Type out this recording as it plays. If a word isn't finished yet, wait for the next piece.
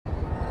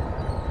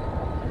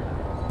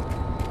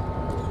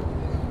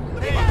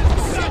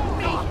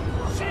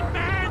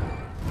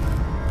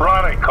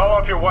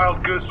your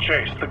wild goose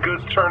chase. The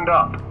goose turned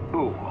up.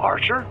 Who,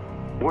 Archer?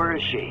 Where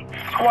is she?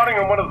 Squatting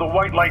in one of the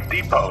white light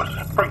depots.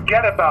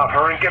 Forget about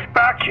her and get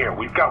back here.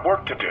 We've got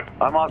work to do.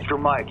 I'm Oscar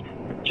Mike.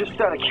 Just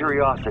out of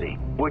curiosity,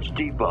 which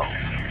depot?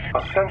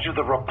 I'll send you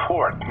the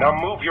report. Now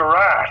move your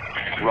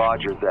ass.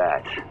 Roger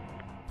that.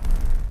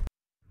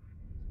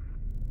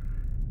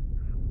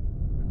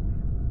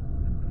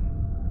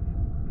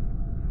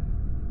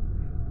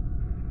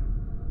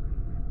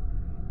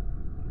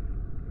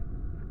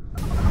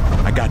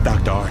 I got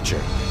Dr.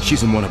 Archer.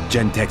 She's in one of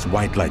Gentek's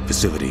white light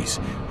facilities.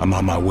 I'm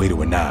on my way to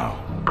her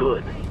now.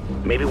 Good.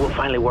 Maybe we'll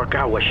finally work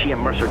out what she and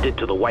Mercer did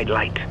to the white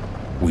light.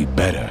 We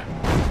better.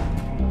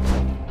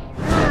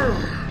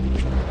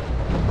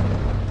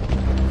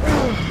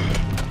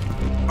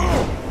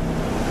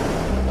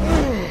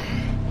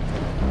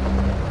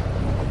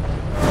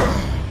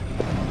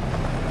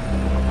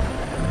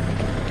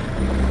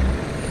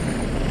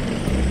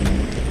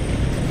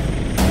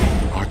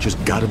 Archer's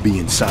gotta be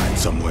inside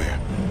somewhere.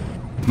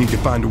 Need to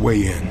find a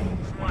way in.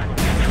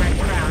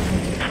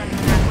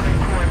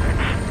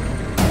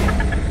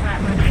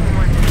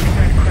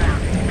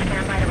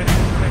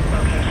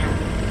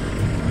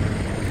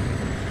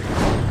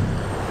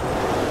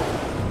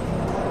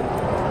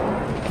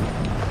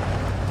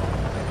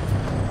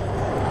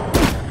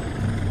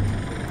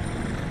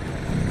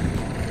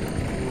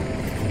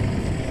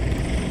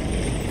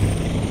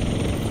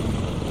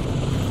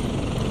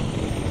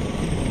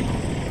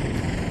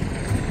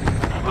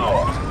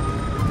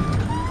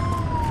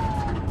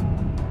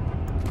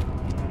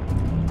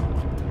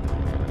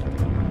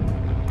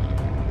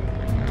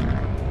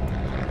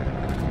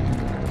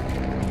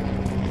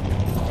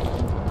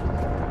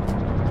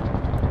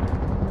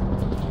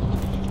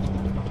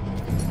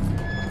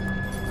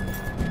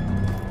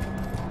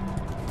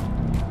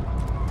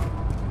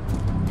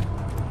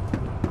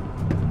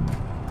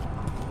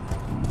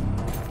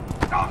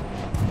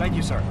 Thank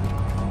you, sir.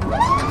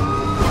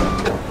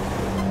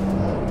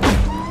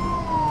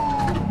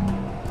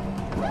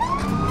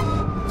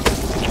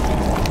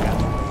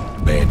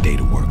 Bad day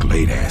to work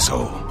late,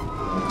 asshole.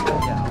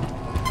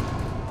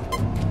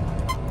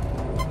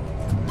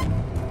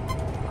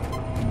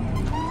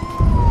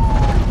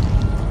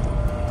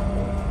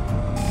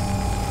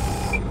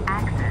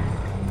 Access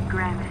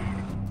granted.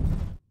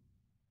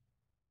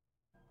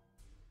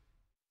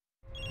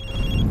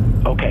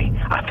 Okay,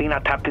 I think I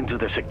tapped into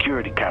the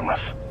security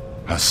cameras.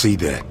 I see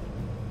that.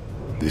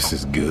 This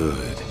is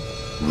good.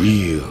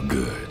 Real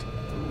good.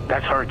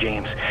 That's her,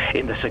 James,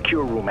 in the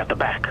secure room at the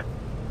back.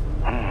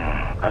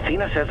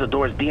 Athena says the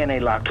door's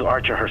DNA locked to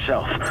Archer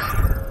herself.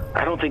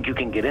 I don't think you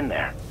can get in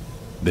there.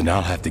 Then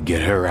I'll have to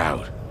get her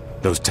out.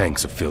 Those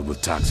tanks are filled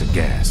with toxic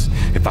gas.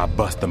 If I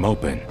bust them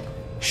open,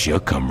 she'll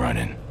come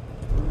running.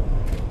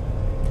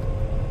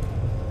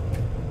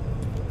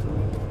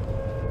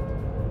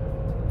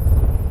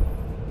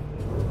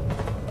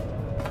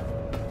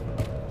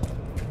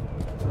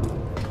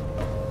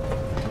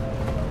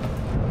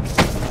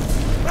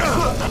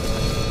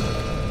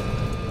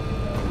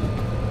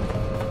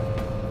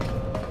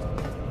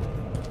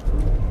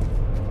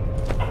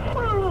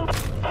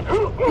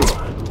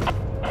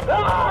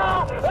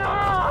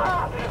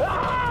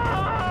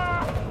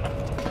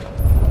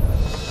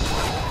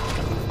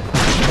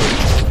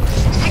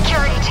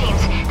 Security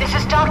teams, this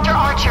is Dr.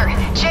 Archer.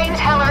 James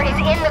Heller is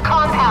in the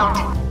compound.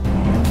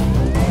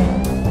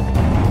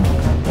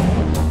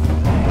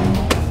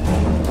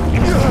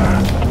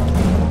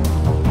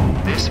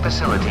 This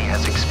facility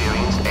has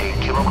experienced a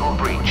chemical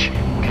breach.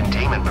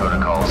 Containment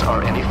protocols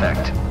are in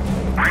effect.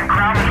 Ring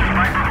Crown, this is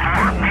Viper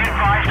 4. Be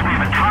advised we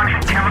have a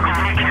toxic chemical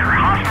leak here.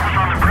 Hostiles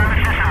on the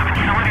premises and the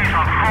facilities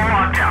on full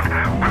lockdown.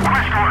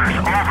 Request orders,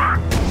 over.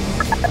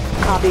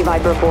 Copy,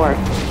 Viper 4.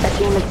 A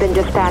team has been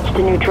dispatched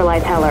to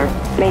neutralize Heller.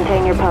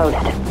 Maintain your post.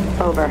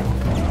 Over.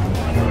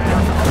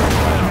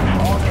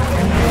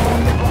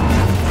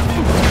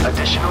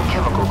 Additional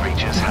chemical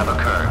breaches have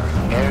occurred.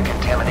 Air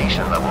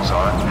contamination levels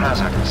are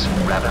hazardous,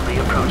 rapidly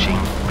approaching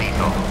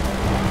lethal.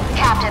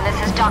 Captain, this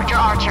is Dr.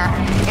 Archer.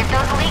 If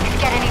those leaks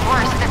get any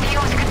worse, the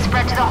fumes could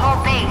spread to the whole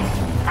base.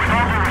 With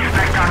all due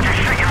respect, Doctor,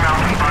 shut your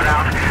mouth and butt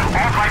out.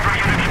 All Viper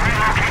units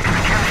relocate to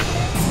the chemist.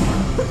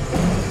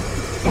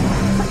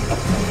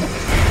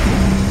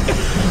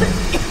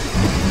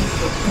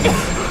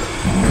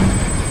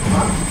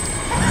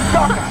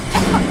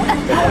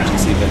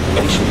 Emergency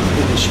ventilation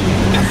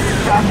initiated.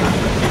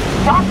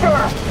 Doctor!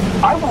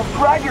 I will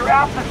drag your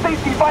ass to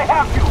safety if I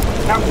have to!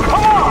 Now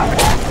come on!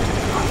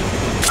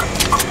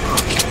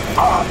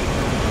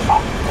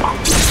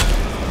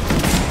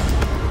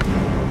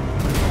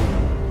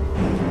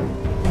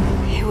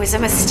 It was a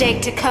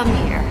mistake to come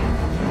here.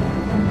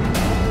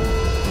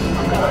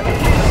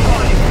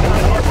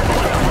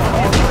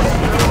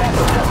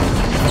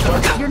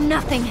 You're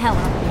nothing,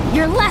 Heller.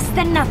 You're less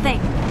than nothing.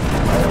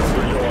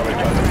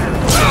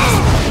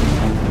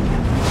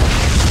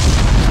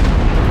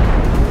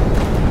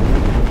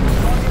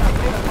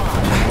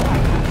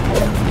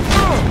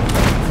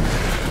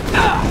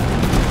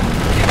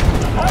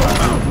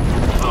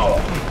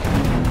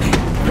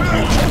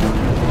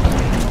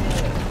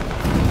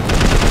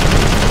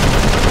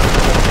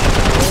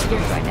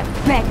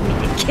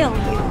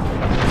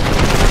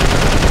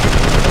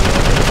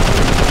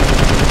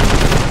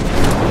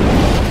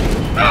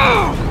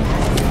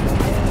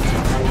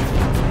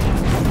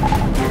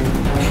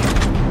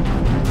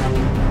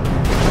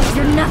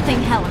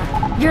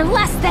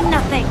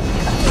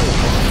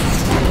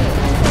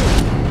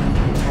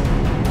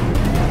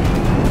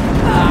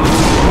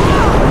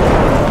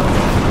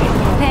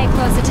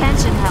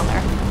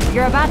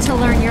 about to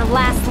learn your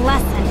last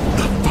lesson.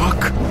 The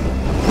fuck?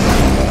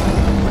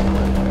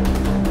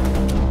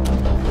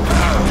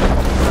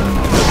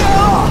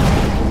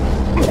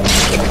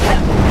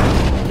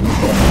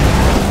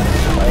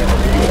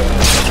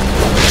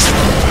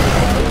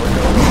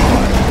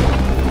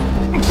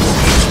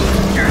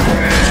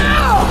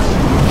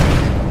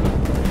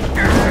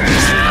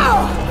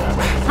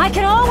 I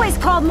can always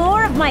call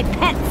more of my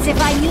pets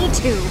if I need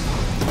to.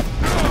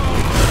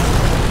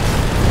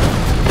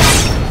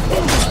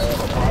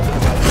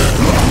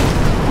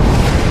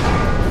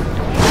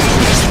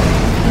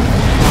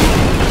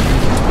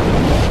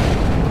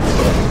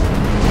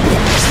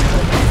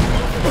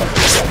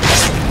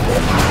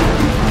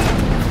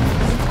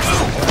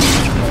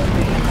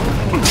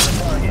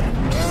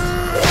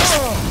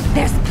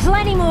 There's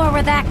plenty more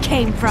where that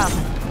came from.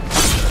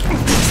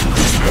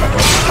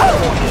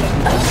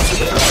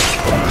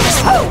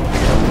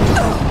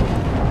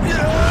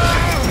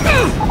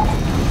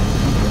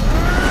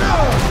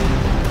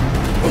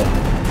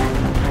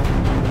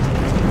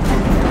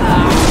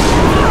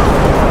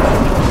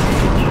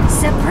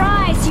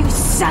 Surprise, you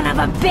son of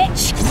a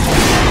bitch!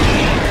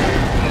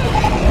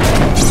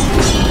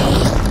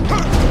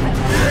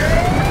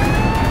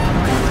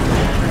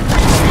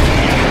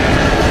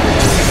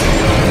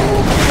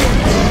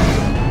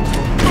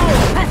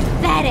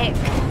 Pathetic!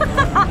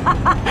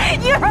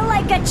 You're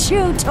like a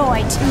chew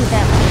toy to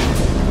them.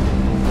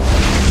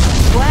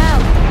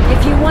 Well,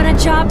 if you want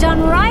a job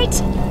done right...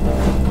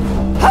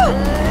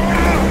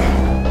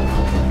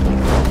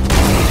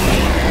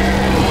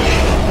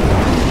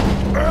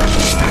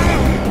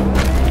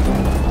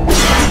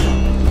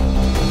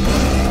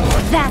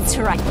 That's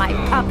right, my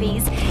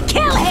puppies.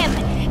 Kill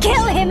him!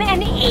 Kill him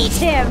and eat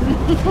him!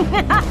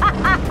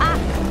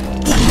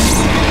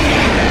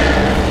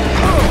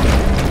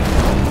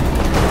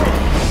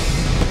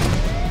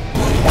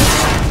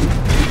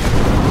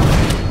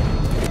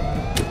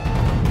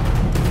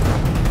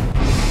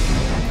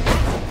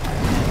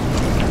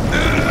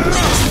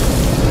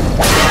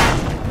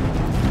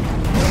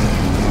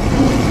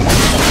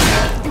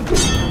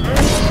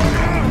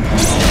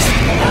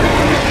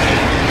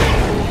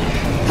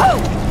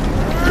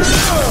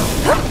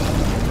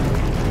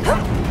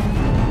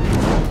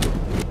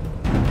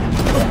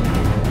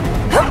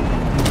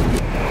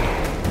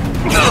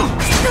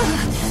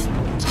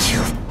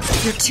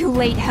 You're too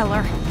late,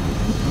 Heller.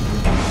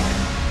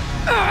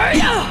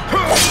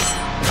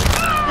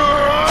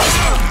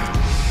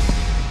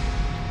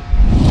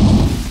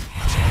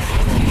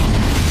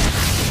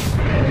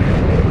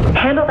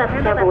 Handle that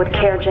sample with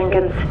care,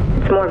 Jenkins.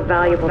 It's more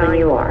valuable than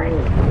you are.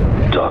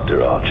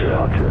 Dr. Archer,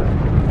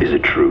 is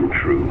it true?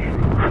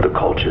 The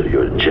culture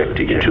you're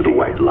injecting into the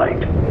white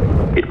light,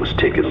 it was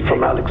taken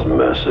from Alex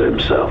Mercer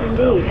himself.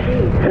 Indeed.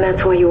 And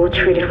that's why you will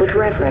treat it with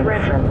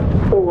reverence.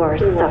 Or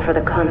suffer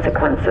the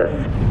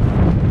consequences.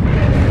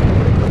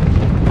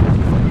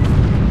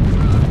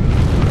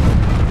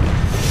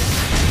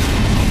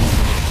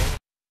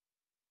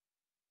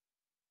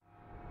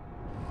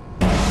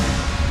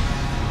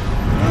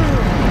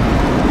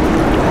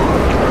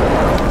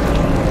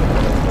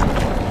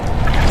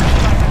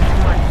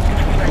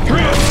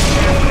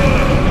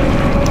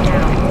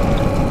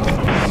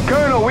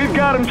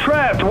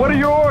 Trapped. What are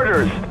your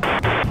orders?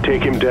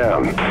 Take him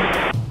down.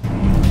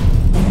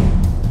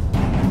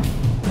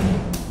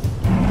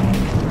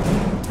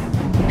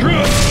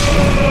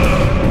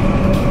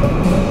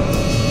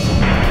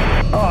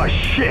 Oh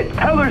shit!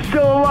 Heller's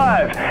still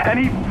alive,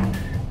 and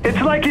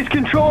it's like he's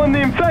controlling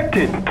the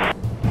infected.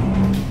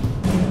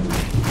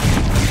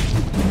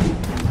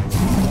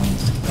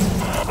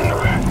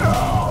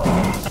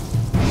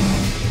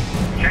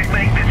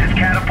 Checkmate, this is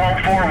Catapult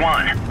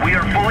 4-1. We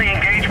are fully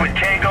engaged with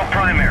Tango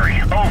Primary.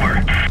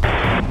 Over.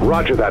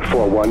 Roger that,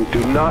 4-1. Do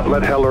not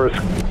let Heller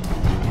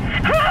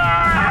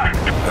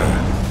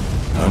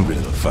Hungry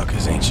little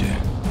fuckers, ain't you?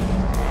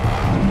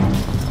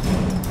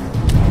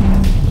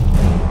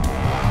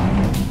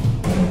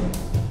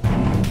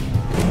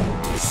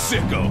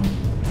 Sicko!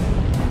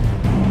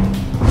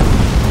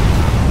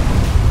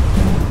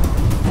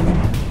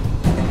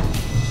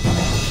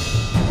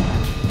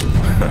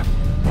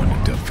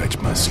 Wanted to fetch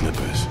my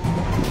slippers.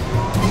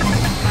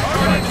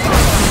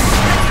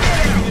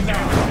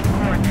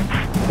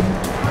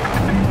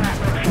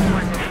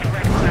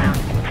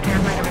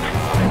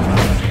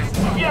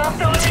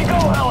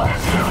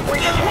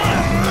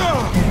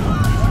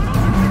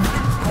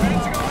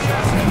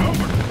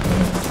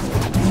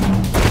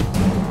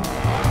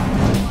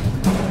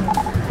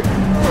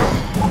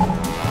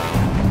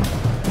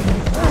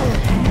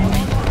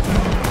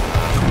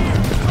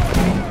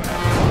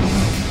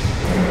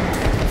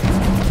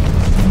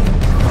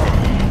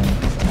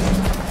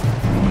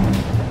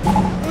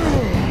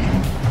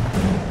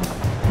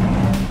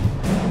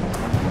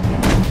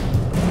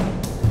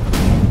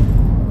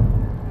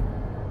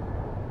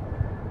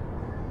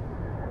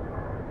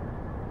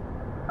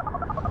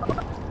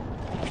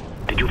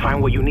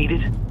 What you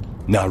needed?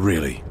 Not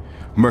really.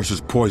 Mercer's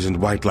poisoned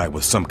white light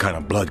with some kind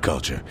of blood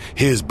culture.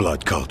 His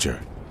blood culture.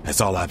 That's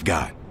all I've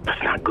got.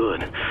 That's not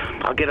good.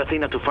 I'll get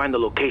Athena to find the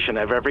location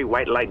of every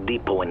white light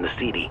depot in the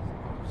city.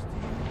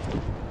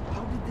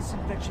 How did this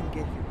infection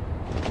get here?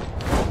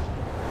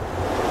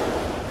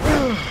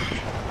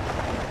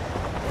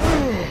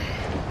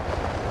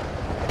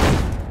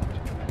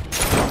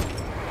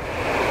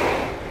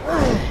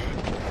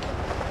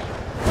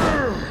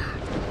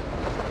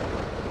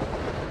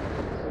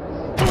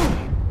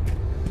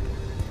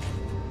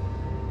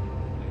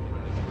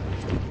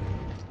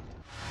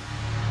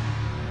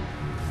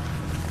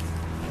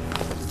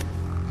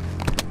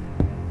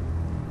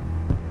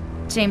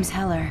 James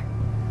Heller,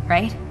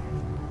 right?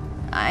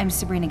 I'm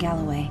Sabrina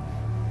Galloway.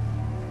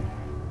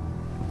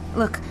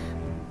 Look,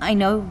 I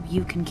know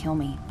you can kill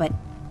me, but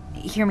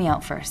hear me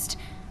out first.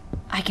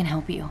 I can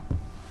help you.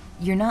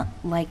 You're not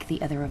like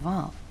the other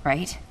Evolve,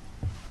 right?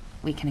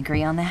 We can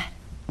agree on that?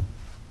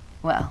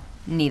 Well,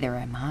 neither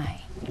am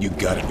I. You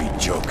gotta be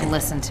joking.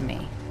 Listen to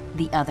me.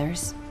 The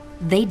others,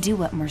 they do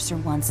what Mercer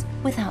wants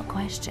without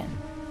question.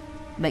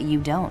 But you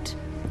don't.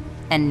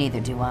 And neither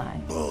do I.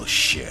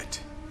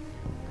 Bullshit.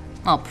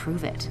 I'll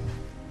prove it.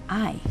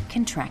 I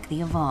can track the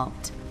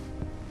Evolved.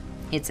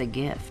 It's a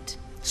gift.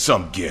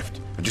 Some gift.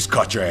 I just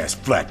caught your ass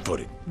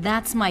flat-footed.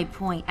 That's my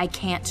point. I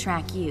can't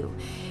track you.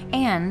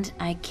 And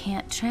I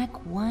can't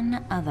track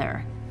one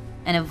other.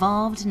 An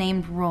Evolved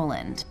named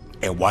Roland.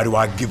 And why do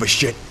I give a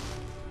shit?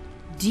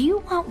 Do you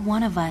want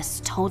one of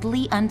us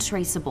totally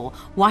untraceable,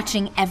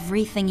 watching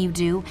everything you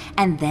do,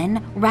 and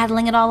then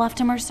rattling it all off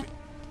to Mercer?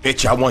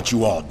 Bitch, I want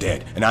you all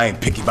dead, and I ain't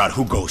picky about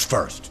who goes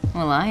first.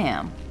 Well, I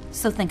am.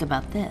 So think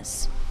about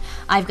this.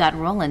 I've got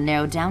Roland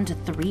narrowed down to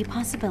 3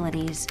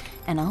 possibilities,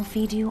 and I'll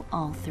feed you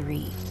all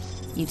 3.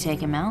 You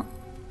take him out,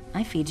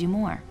 I feed you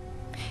more.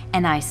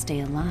 And I stay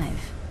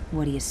alive.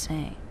 What do you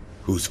say?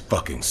 Whose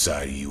fucking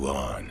side are you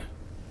on?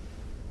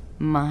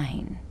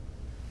 Mine.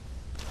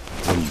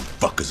 One of you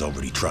fuckers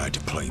already tried to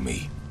play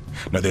me.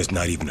 Now there's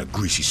not even a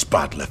greasy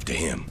spot left to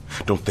him.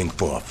 Don't think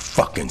for a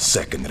fucking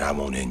second that I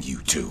won't end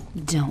you too.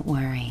 Don't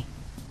worry.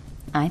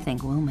 I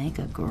think we'll make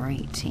a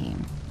great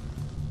team.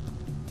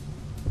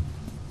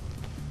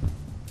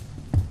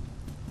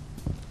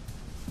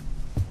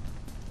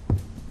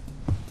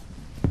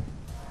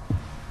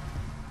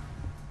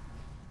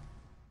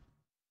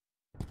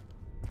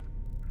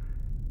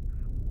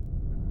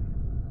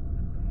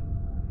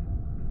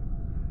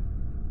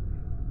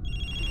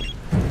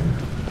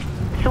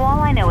 So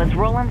all I know is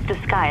Roland's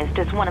disguised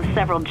as one of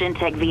several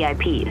Gentech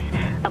VIPs.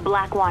 A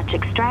Black Watch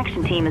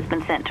extraction team has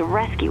been sent to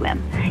rescue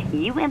him.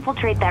 You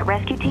infiltrate that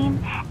rescue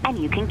team, and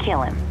you can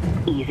kill him.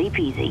 Easy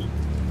peasy.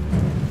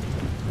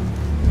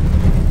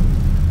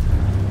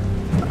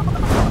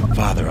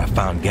 Father, I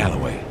found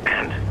Galloway.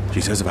 And? She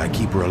says if I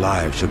keep her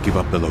alive, she'll give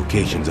up the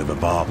locations of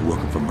Evolved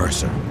working for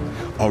Mercer.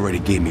 Already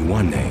gave me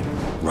one name,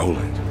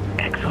 Roland.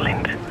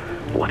 Excellent.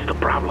 What's the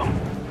problem?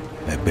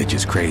 That bitch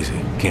is crazy.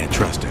 Can't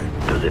trust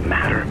her. Does it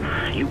matter?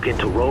 You get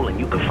to Roland,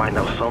 you can find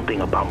out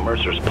something about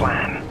Mercer's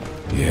plan.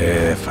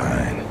 Yeah,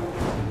 fine.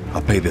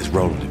 I'll pay this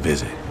Roland a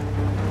visit.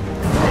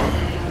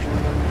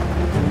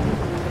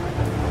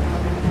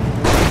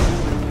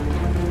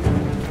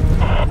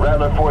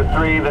 Rattler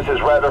 4-3, this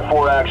is Rattler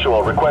 4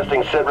 Actual,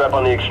 requesting sitrep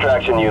on the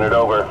extraction unit,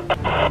 over.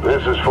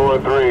 This is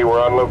 4-3,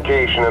 we're on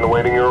location and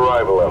awaiting your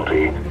arrival,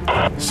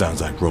 LT.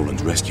 Sounds like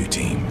Roland's rescue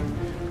team.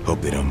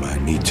 Hope they don't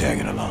mind me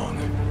tagging along.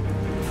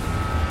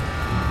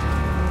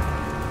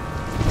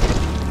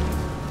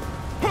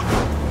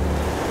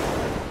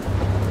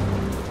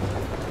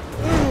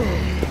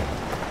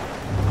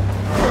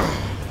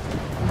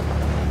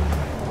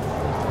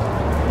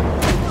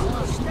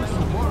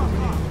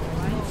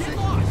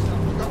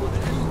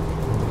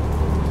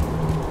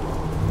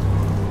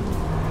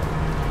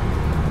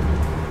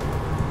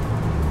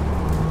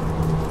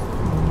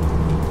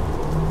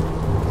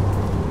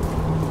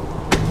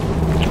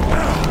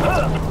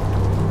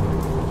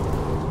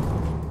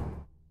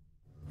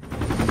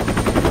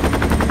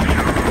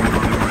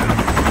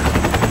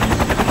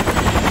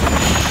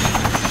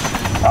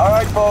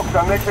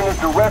 Our mission is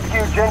to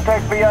rescue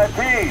Gentech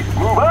VIPs.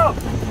 Move out!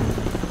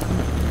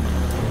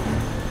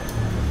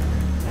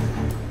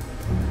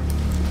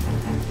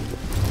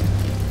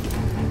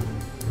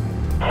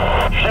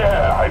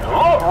 Yeah, I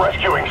love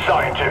rescuing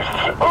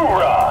scientists.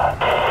 Hoorah!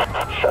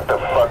 Shut the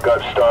fuck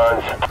up,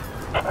 Starnes.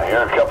 I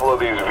hear a couple of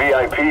these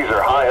VIPs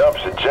are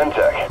high-ups at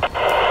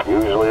Gentech.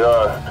 Usually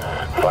are.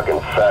 Fucking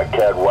fat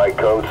cat white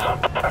coats.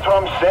 That's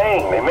what I'm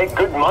saying. They make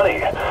good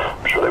money.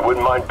 I'm sure they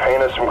wouldn't mind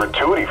paying us some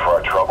gratuity for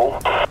our trouble.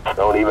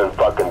 Don't even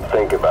fucking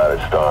think about it,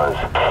 Starnes.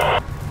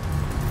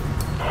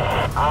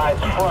 Eyes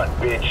front,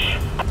 bitch.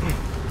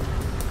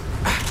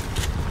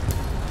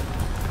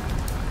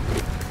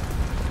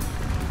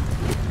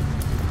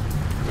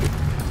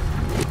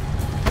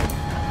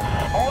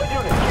 All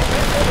units,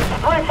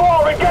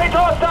 3-4, engage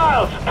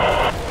hostiles!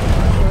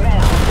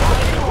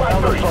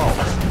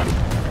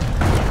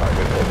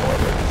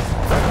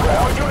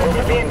 All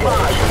units be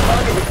advised.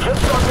 Target is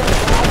just on the...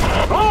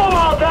 Blow them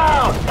all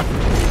down!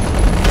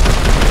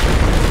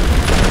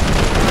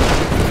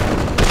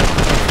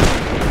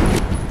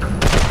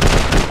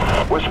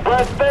 We're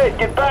spread thick.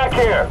 Get back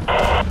here.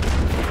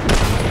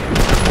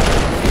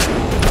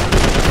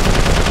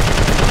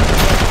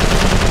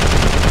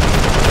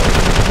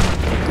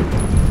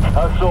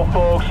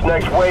 folks.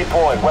 Next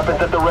waypoint.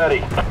 Weapons at the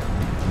ready.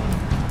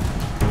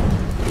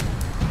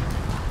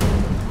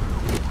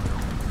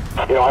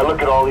 You know, I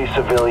look at all these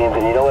civilians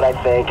and you know what I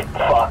think?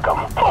 Fuck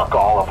them. Fuck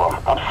all of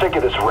them. I'm sick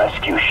of this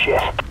rescue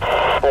shit.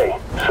 Hey,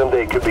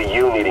 someday it could be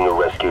you needing a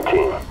rescue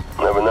team.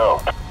 Never know.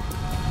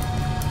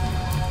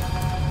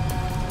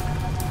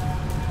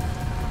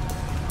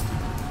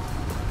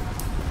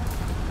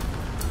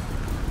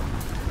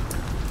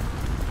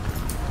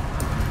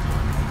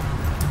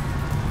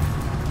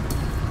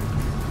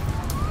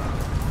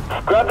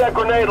 Grab that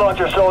grenade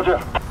launcher, soldier.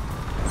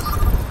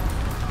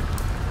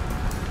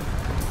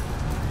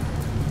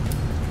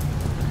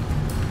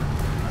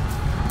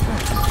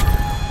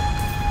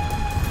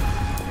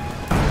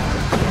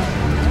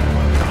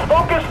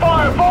 Focus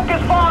fire!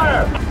 Focus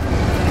fire!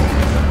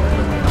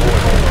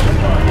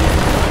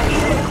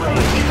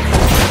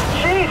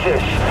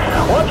 Jesus!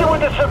 Watch it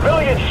with the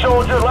civilians,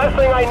 soldier. Last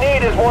thing I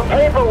need is more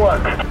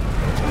paperwork.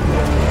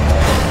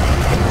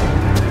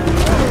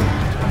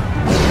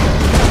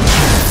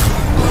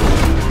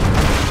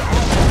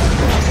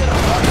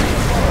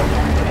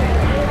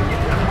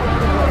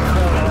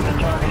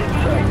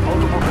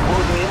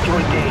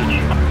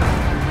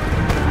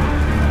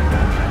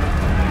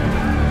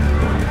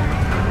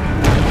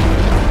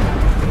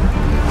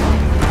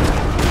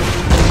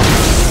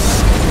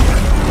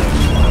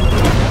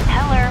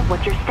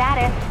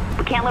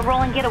 Can't let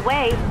Roland get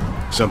away.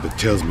 Something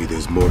tells me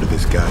there's more to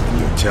this guy than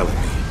you're telling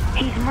me.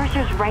 He's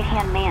Mercer's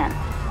right-hand man.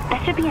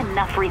 That should be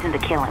enough reason to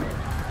kill him.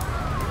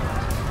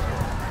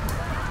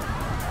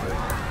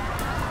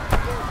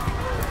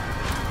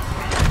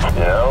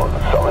 You know,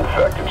 some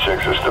infected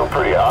chicks are still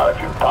pretty hot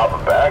if you pop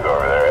a bag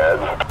over their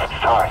heads.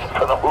 Sorry,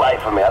 for the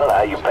life of me, I don't know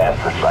how you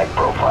passed the psych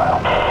profile.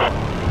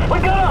 We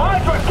got a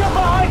hydrant! Get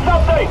behind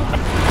something!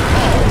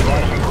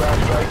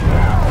 Right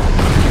now.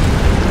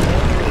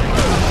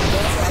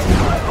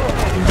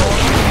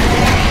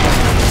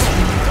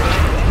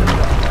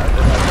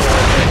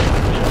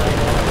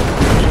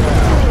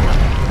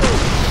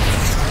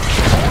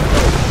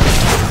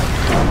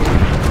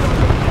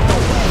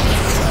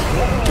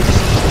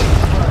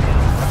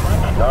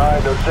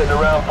 Alright, no sitting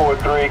around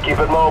 4-3. Keep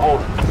it mobile.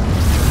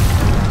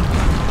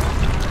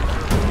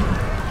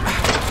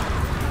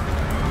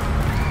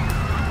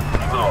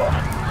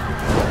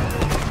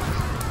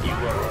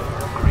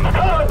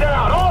 Calm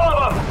down, all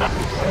of them!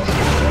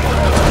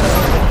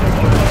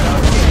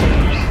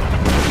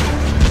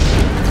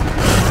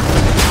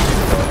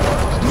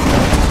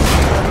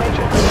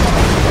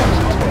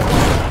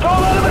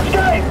 Don't let him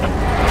escape!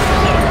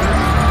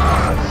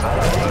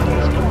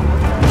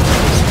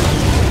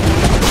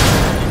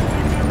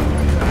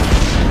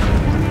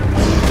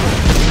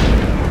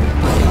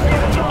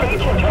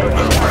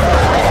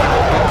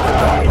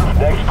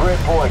 Next grid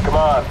point, come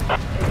on.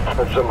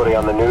 Heard somebody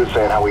on the news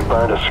saying how we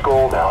burned a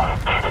school down.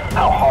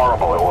 How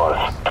horrible it was.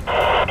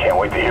 Can't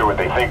wait to hear what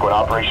they think when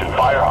Operation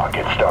Firehawk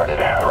gets started.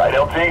 Right,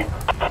 LT?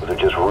 Those are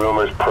just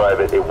rumors,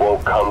 private. It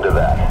won't come to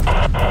that.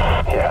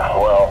 Yeah,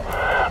 well,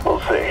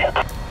 we'll see.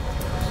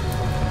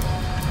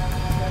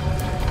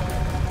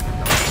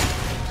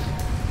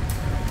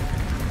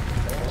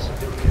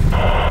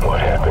 What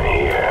happened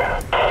here?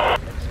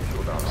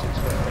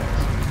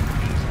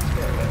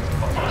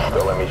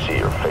 Still, let me see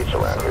your face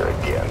around here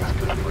again.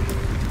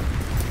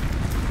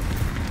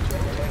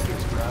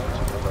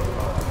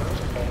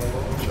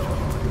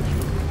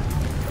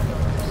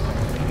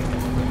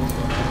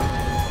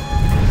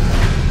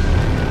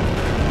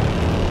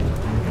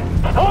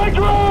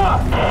 Hydra!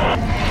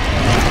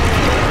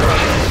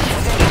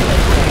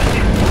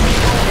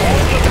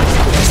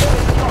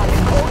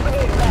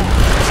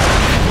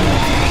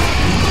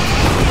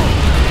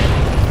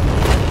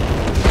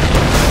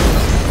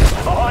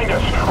 Behind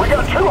us! We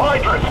got 2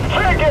 hydras!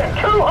 Say again!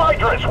 2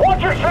 hydras!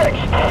 Watch your 6!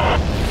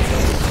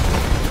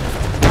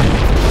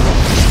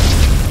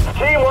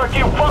 Teamwork,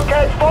 you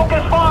fuckheads!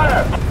 Focus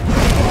fire!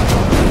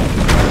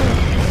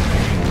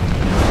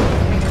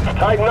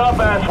 Tighten up,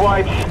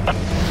 asswipes!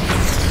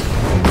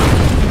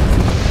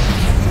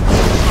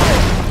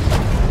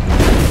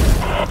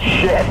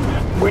 Shit!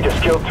 We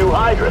just killed 2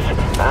 hydras.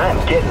 I'm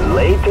getting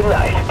laid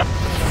tonight.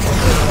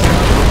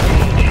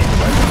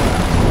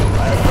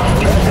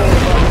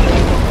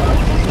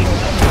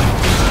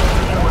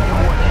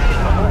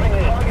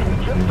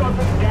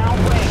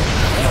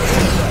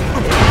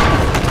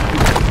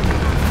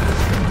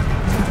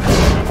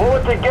 Pull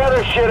it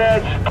together,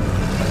 shitheads!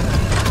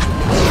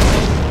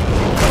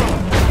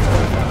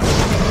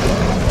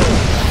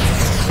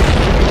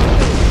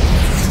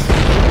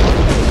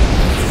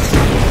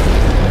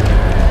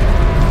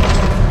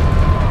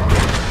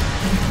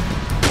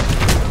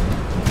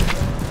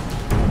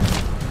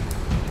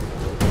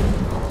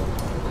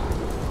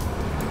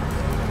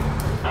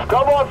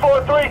 Come on,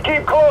 4-3,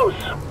 keep close!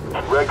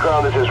 Red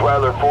Crown, this is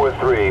Rattler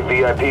 4-3.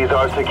 VIPs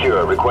are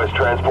secure. Request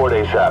transport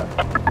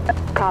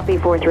ASAP. Copy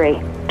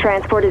 4-3.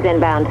 Transport is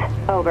inbound.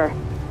 Over.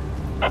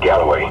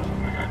 Galloway,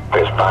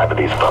 there's 5 of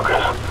these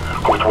fuckers.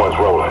 Which one's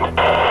Roland?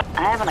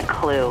 I haven't a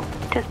clue.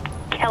 Just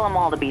kill them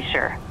all to be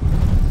sure.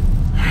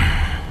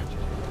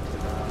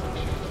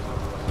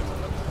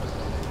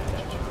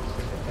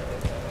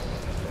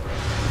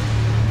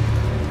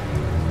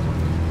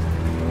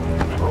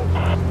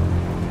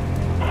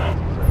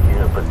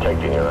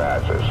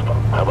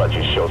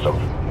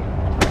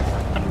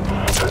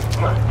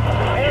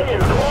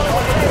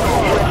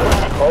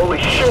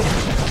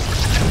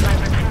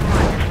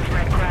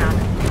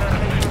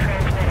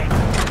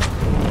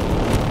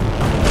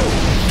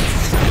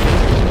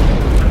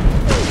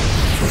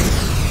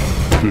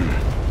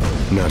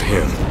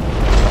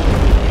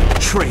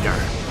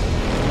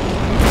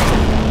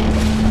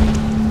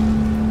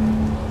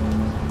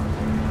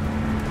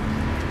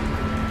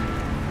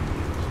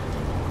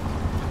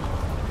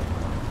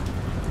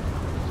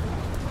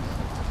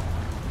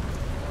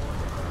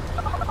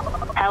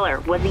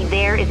 Was he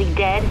there? Is he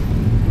dead?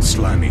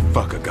 Slimy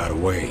fucker got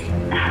away.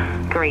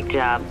 Great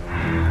job.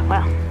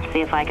 Well,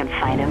 see if I can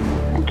find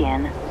him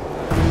again.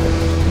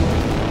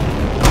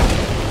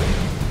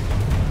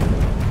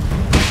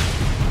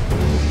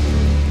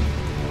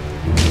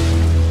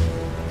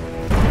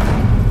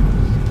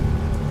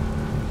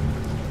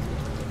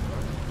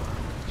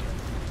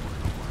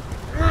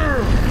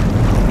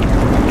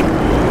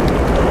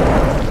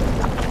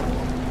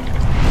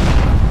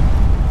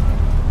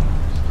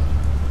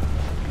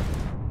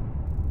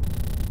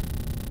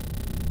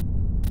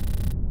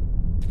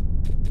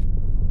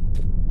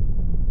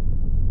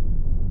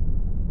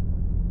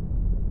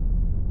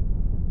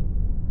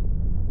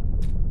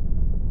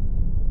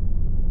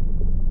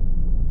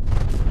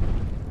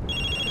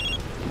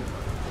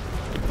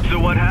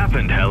 What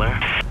happened, Heller?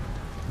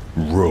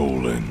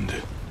 Roland.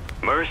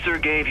 Mercer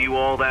gave you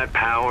all that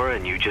power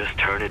and you just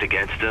turn it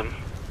against him?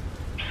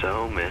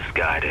 So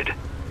misguided.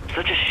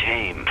 Such a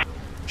shame.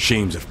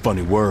 Shame's a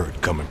funny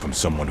word coming from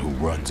someone who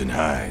runs and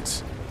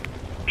hides.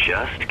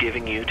 Just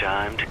giving you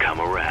time to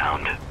come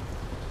around.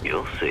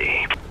 You'll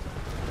see.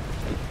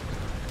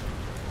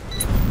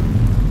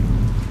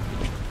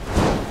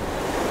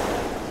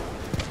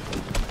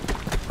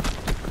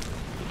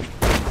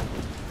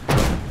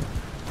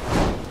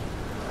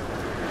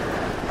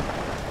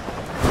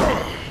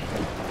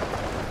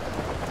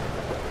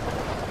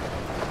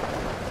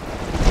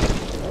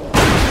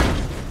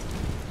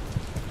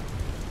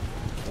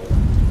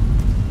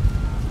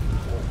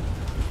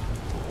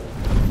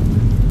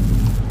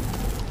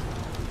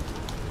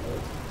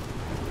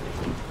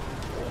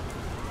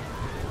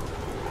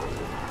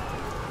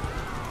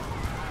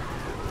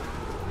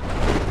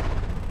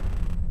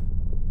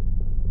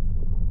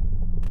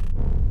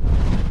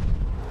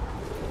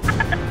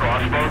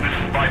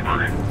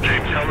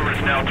 James Heller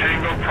is now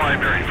Tango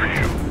primary for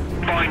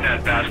you. Find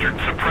that bastard,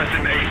 suppress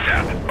him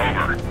ASAP.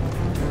 Over.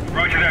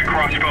 Roger that,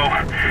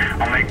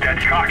 Crossbow. I'll make that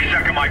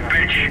cocksucker my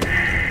bitch.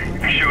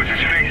 If he shows his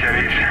face, that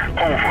is.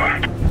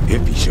 Over.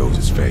 If he shows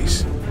his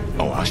face.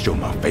 Oh, I'll show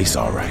my face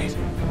all right.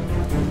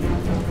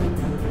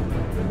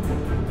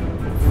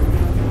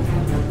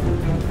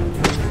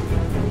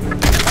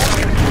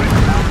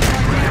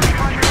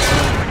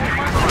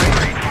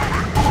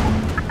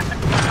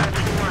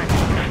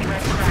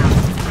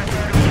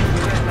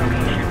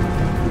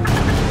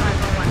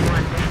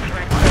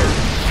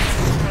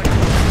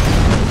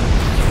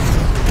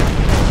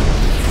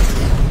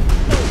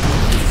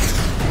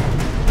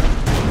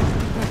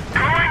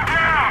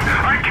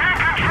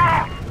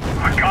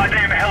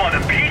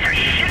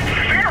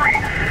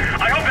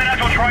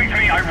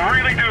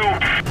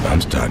 I'm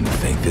starting to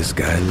think this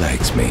guy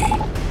likes me.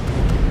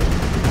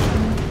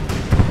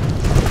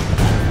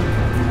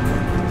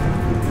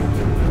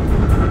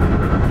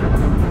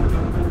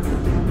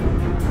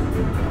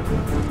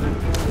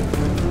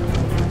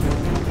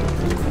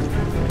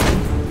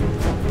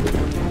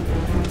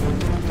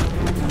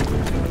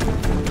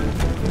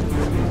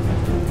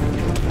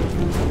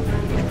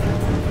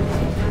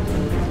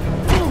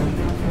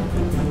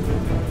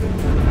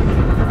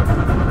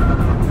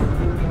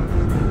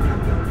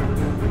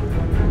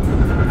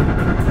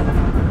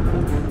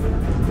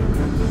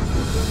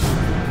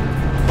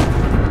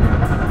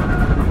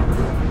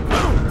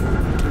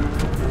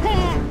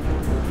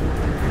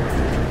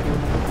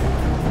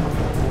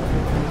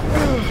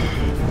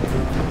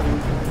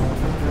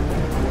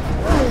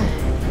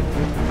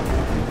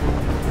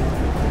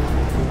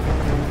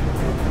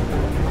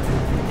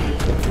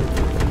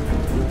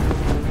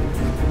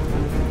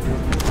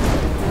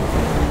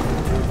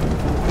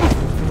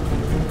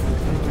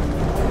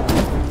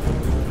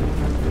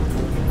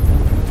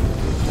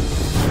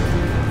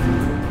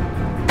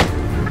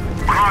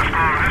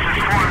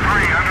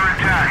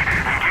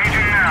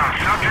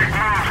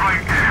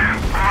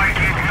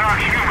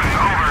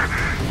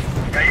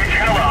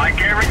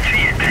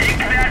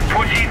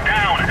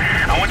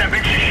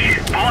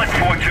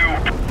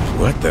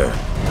 What the?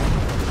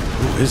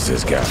 Who is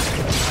this guy?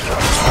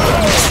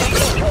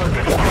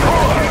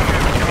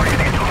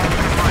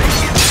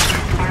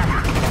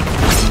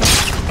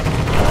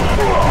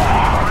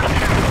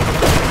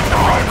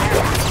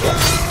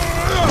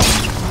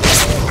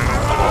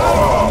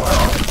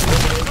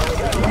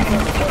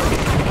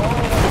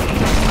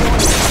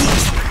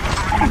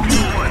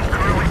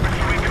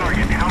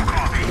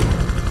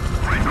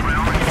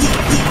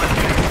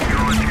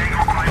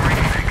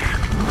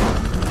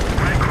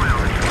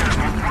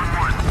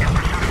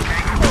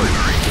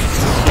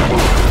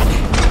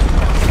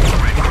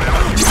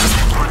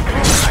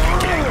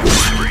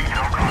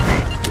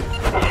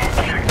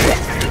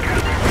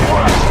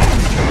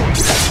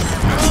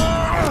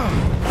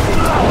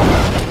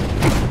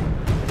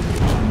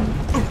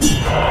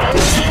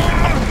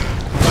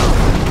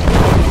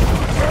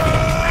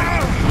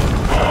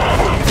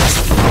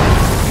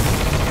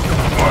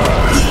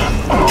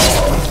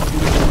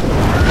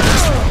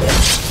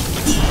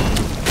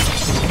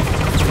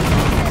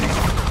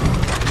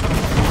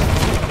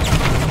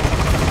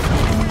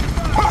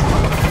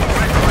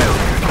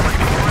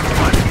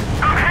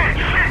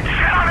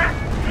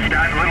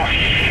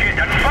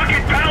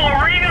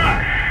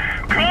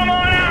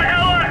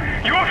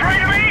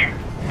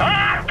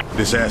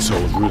 This asshole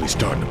is really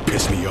starting to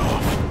piss me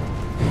off.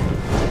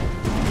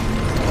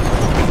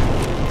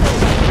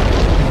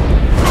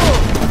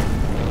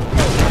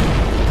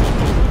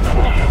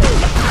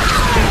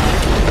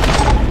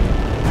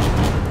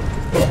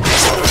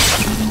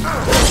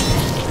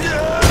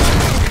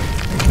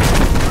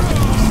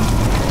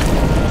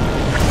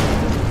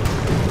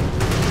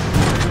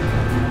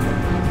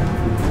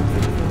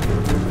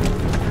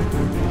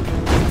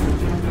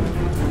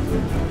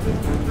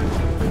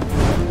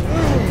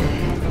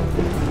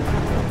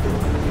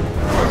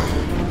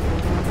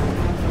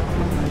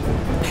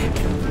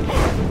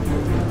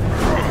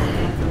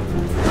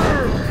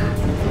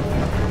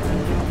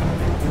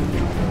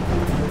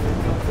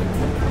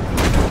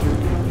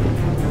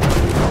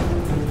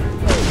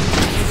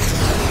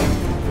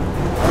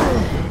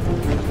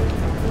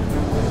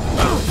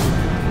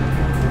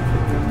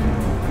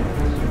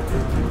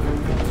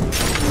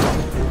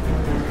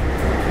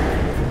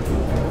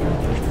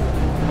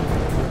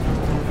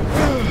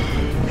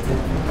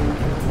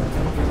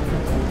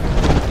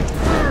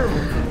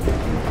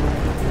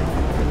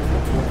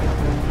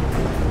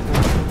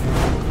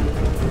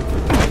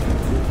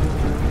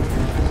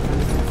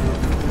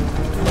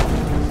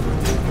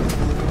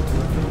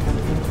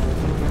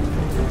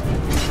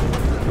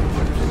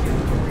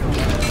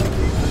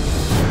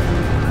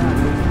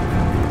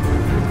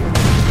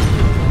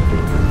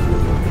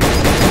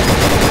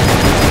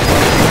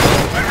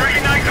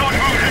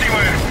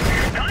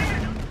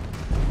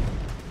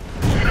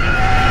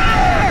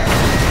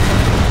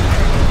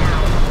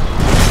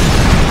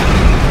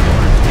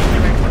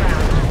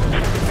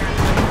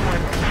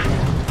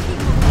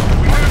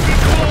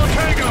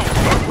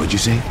 What'd you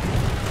say?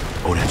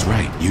 Oh, that's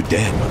right. You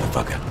dead,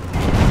 motherfucker.